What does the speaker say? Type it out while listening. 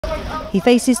He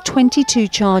faces 22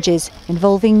 charges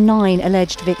involving 9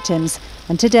 alleged victims,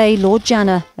 and today Lord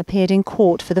Janner appeared in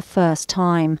court for the first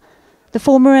time. The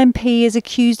former MP is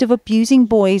accused of abusing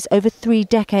boys over 3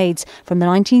 decades, from the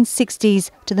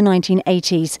 1960s to the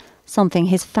 1980s, something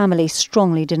his family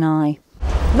strongly deny.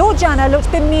 Lord Janner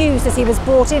looked bemused as he was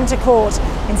brought into court.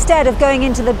 Instead of going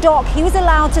into the dock, he was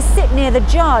allowed to sit near the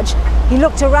judge. He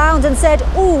looked around and said,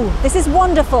 "Ooh, this is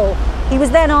wonderful." He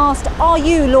was then asked, "Are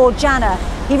you Lord Janner?"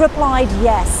 He replied,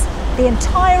 "Yes." The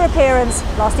entire appearance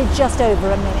lasted just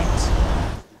over a minute.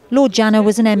 Lord Janner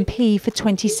was an MP for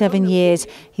 27 years.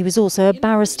 He was also a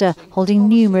barrister, holding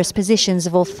numerous positions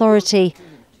of authority.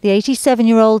 The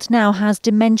 87-year-old now has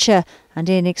dementia, and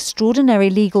in extraordinary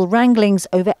legal wranglings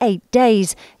over 8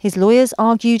 days, his lawyers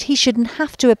argued he shouldn't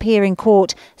have to appear in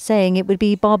court, saying it would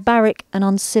be barbaric and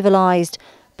uncivilised.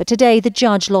 But today the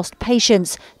judge lost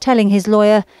patience, telling his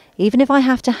lawyer, "Even if I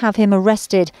have to have him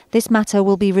arrested, this matter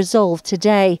will be resolved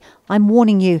today. I'm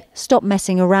warning you, stop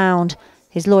messing around."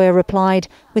 His lawyer replied,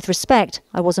 "With respect,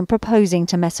 I wasn't proposing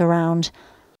to mess around."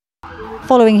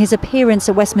 Following his appearance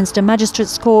at Westminster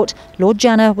Magistrates Court, Lord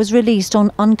Janner was released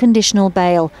on unconditional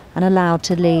bail and allowed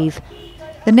to leave.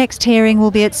 The next hearing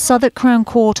will be at Southwark Crown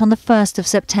Court on the 1st of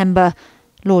September.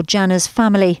 Lord Janner's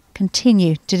family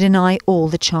continue to deny all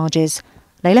the charges.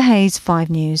 Layla Hayes, 5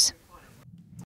 News.